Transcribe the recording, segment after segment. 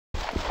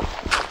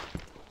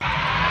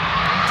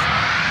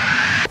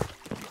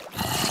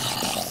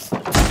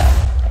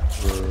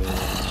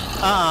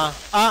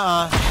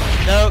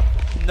Nope.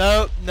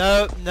 Nope.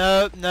 Nope.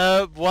 Nope.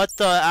 Nope. What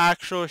the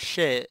actual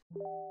shit?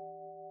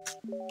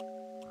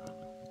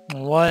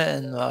 What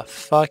in the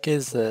fuck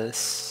is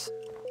this?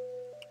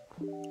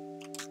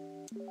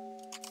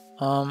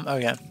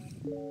 Okay.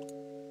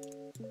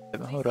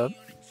 Hold up.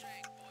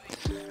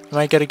 I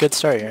might get a good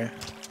start here.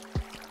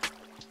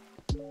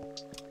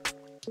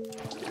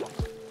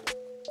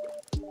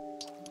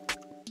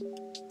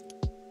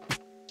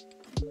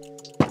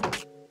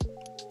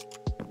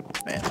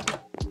 Man.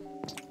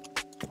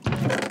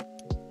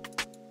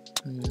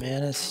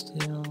 Man of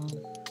Steel.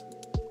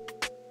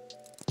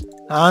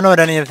 I don't know what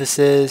any of this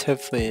is.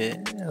 Hopefully,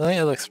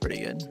 it looks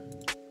pretty good.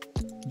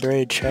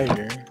 Buried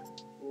treasure.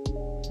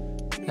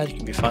 That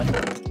can be fun.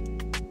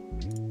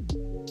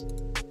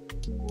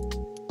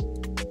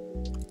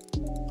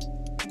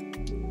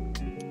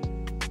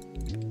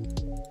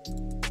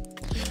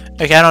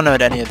 Okay, I don't know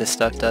what any of this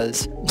stuff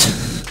does.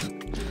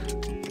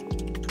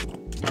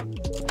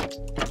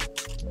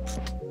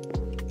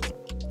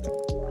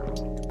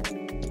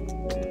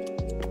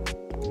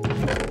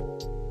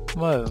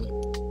 Whoa.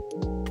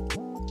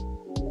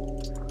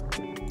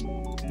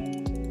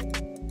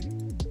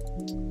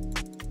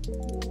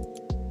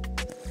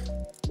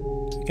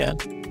 Okay.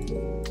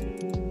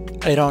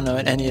 I don't know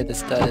what any of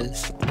this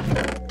does.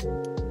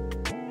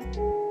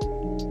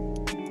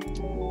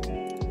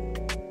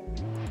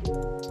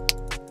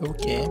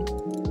 Okay.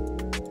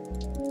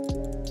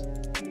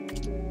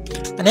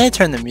 I need to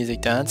turn the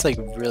music down. It's like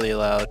really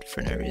loud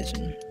for no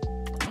reason.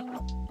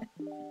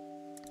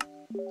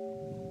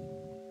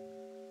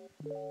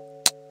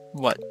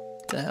 What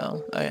the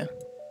hell? Oh yeah.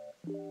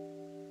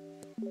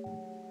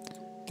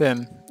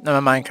 Boom. I'm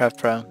a Minecraft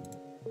pro.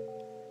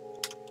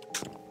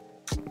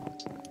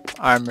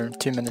 Armor,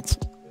 2 minutes.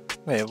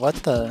 Wait, what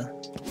the?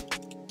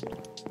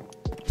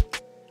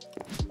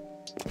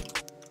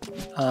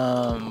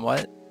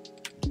 What?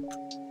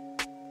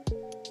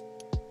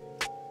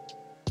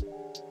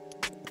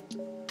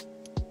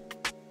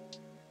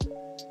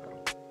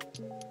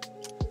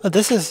 Oh,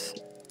 this is...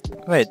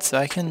 Wait, so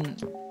I can...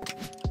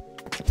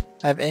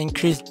 I have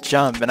increased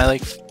jump, and I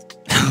like...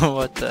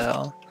 What the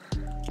hell?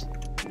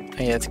 Oh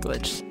yeah, it's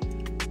glitched.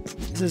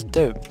 This is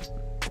dope.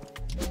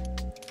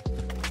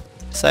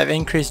 So I have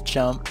increased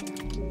jump.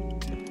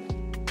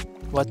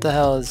 What the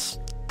hell is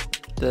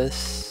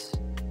this?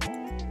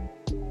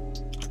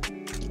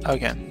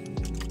 Okay.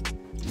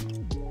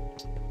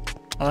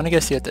 I want to go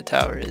see what the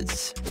tower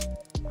is.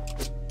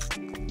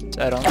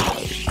 So I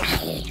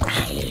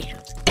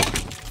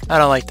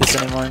don't like this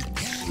anymore.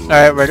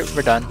 Alright,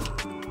 we're done.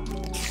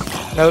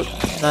 Nope,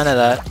 none of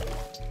that.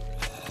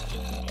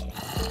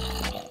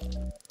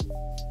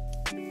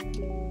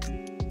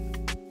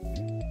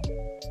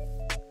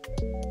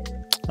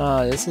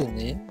 Oh, this is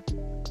neat.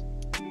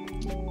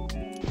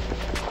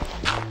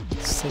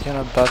 It's like an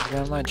above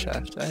ground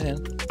mineshaft. I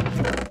am.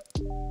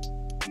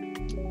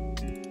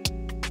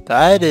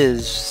 That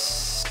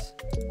is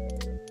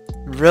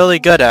really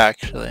good,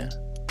 actually.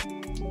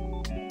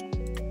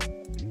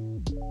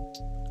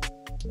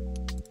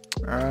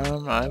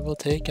 I will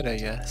take it, I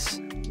guess.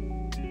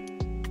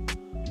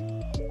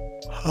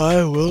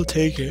 I will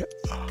take it.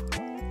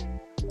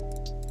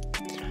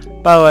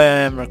 By the way, I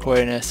am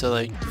recording this at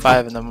like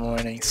 5 in the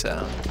morning,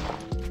 so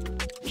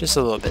just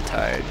a little bit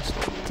tired.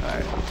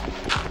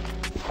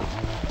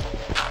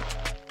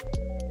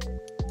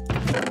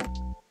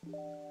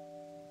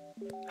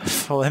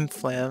 Flim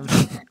flam.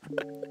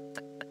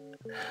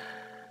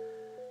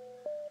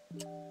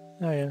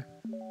 Oh yeah.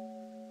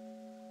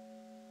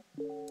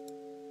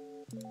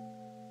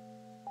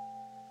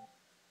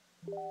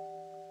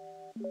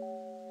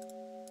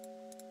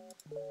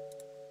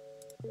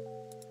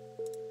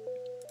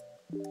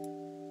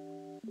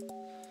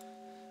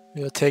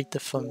 We'll take the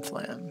flim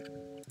flam.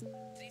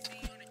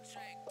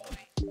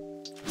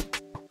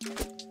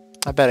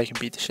 I bet I can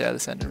beat the shit out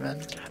of this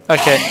Enderman.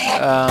 Okay,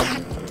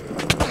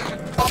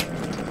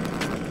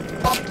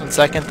 on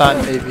second thought,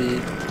 maybe.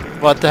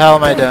 What the hell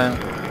am I doing?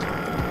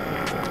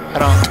 I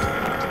don't.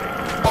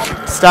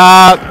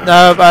 Stop!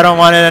 Nope, I don't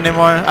want it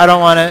anymore. I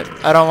don't want it.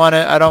 I don't want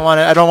it. I don't want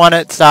it. I don't want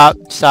it. Stop.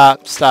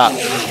 Stop. Stop.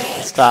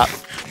 Stop.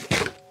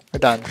 We're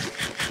done.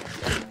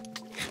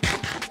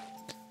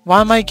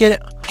 Why am I getting...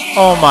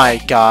 Oh my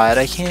god,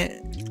 I can't...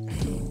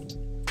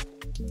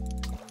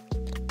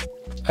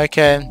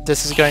 Okay,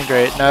 this is going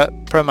great. No,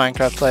 pro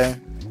Minecraft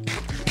player.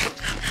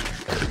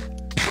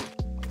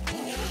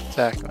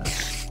 Exactly.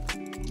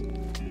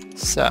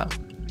 So.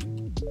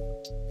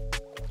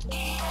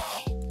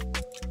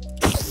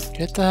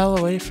 Get the hell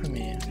away from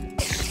me.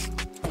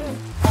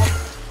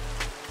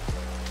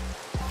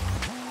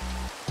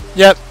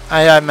 Yep,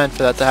 I meant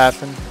for that to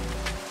happen.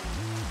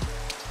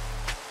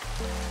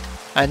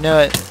 I knew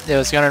it. It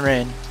was gonna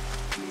rain.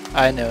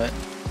 I knew it.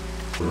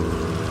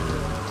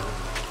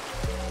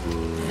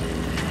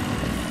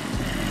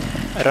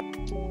 I don't...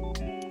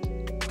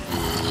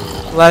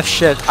 Left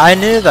shift. I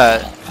knew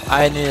that.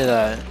 I knew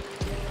that.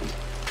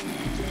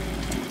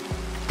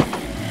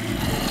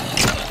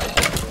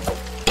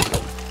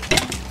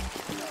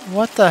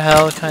 What the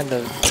hell kind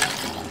of...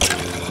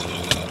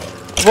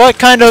 What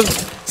kind of...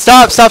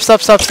 Stop, stop,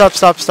 stop, stop, stop,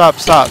 stop, stop,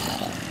 stop.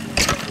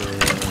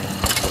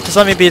 Just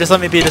let me be, just let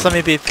me be, just let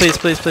me be. Please,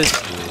 please, please.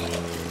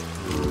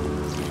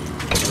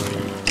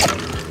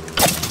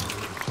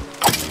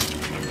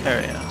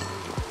 There we go.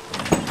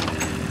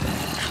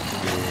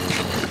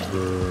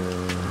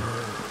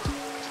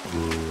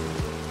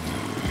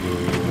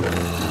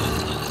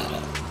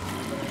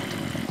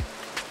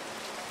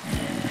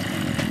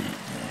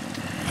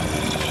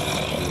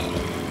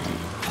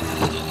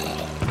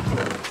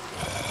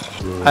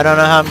 I don't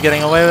know how I'm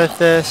getting away with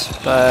this,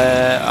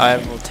 but I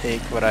will take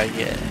what I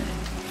get.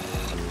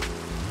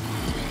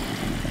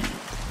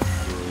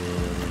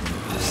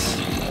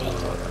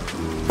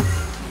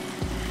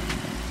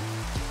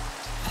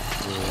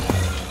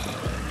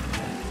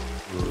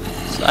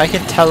 So I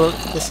can tell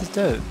this is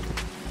dope.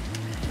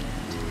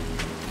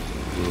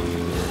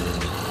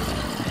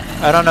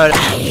 I don't know.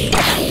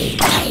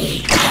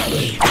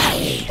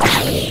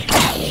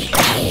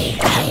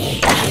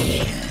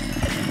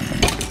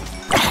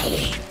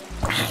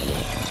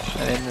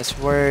 I mean, this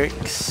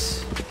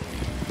works.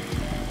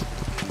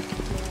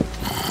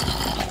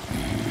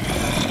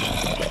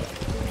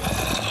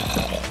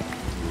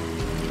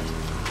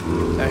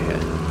 Okay.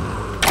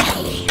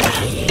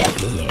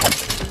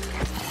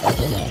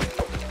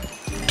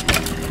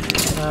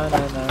 No, no,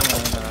 no, no,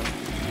 no.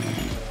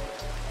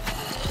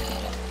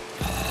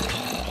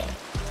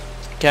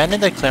 Okay, I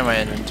need to clear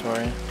my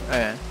inventory.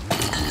 Okay.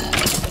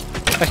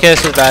 Okay,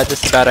 this is bad.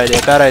 This is a bad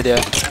idea. Bad idea.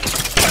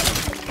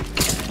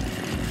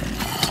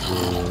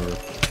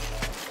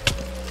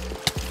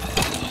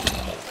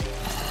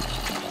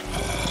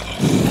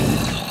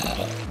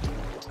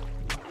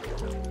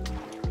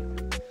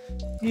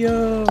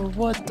 Yo,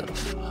 what the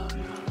fuck?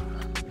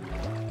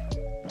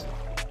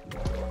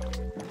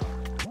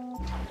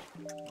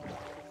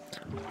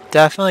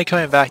 Definitely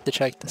coming back to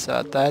check this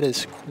out. That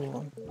is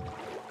cool.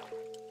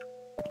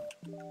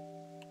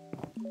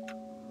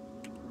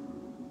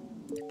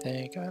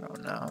 I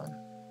don't know.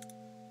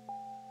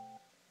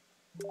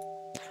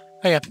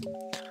 Okay.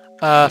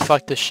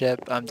 Fuck this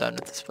ship. I'm done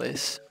with this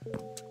place.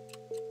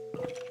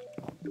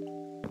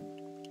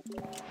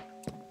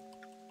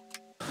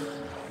 I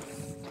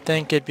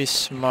think it'd be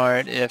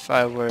smart if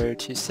I were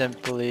to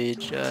simply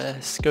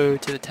just go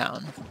to the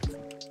town.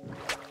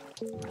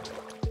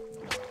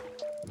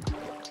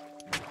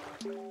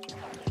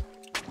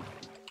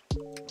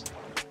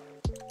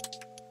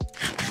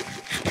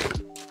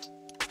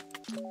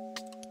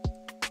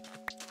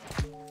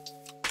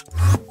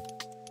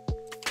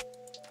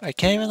 I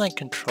can't even like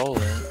control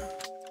it.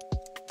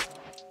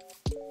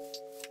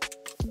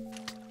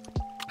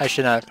 I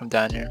should not have come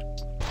down here.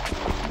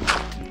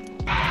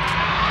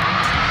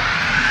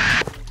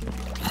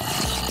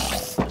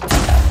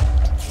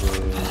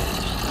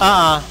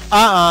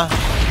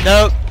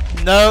 Nope,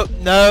 nope,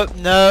 nope,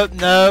 nope,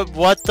 nope.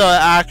 What the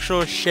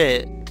actual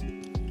shit?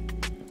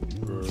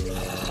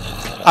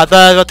 I thought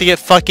I was about to get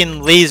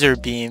fucking laser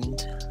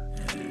beamed.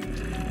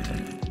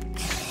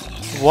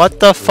 What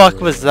the fuck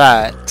was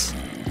that?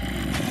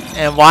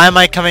 And why am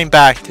I coming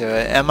back to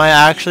it? Am I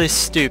actually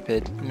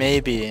stupid?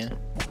 Maybe.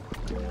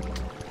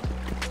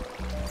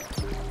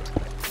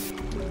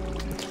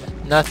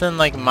 Nothing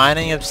like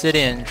mining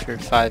obsidian for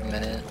 5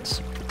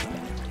 minutes.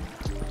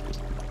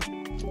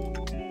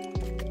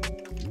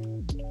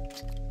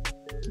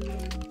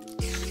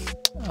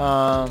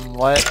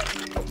 What?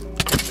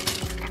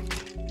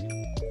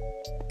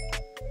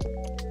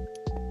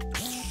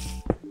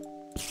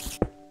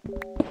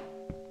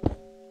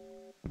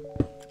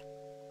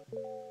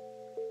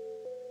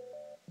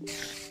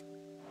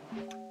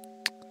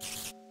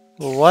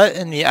 What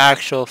in the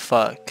actual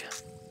fuck?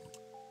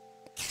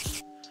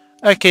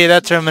 Okay,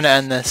 that's where I'm gonna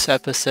end this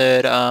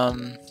episode.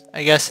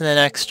 I guess in the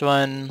next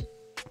one...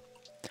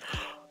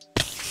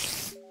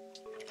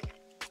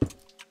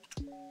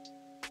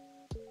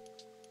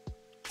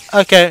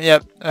 Okay,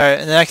 yep.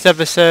 Alright, in the next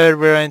episode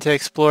we're going to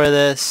explore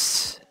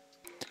this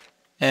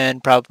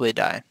and probably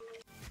die.